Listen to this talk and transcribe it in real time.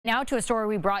Now to a story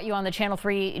we brought you on the Channel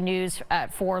 3 News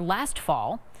for last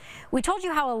fall. We told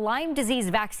you how a Lyme disease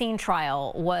vaccine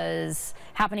trial was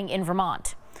happening in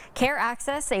Vermont. Care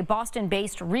Access, a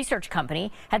Boston-based research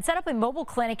company, had set up a mobile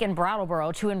clinic in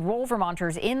Brattleboro to enroll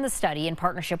Vermonters in the study in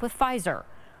partnership with Pfizer.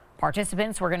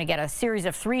 Participants were going to get a series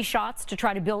of 3 shots to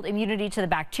try to build immunity to the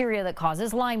bacteria that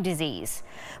causes Lyme disease.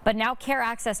 But now Care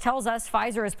Access tells us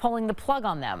Pfizer is pulling the plug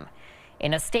on them.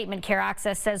 In a statement, Care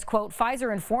Access says, quote,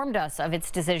 Pfizer informed us of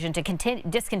its decision to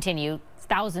discontinue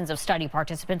thousands of study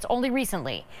participants only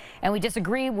recently, and we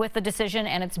disagree with the decision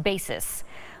and its basis.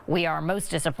 We are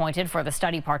most disappointed for the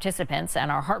study participants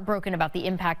and are heartbroken about the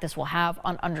impact this will have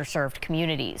on underserved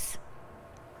communities.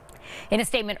 In a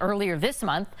statement earlier this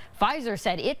month, Pfizer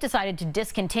said it decided to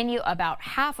discontinue about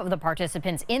half of the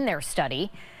participants in their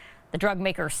study. The drug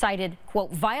maker cited,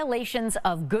 quote, violations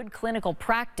of good clinical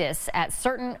practice at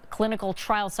certain clinical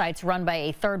trial sites run by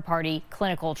a third-party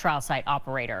clinical trial site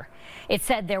operator. It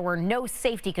said there were no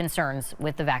safety concerns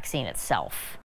with the vaccine itself.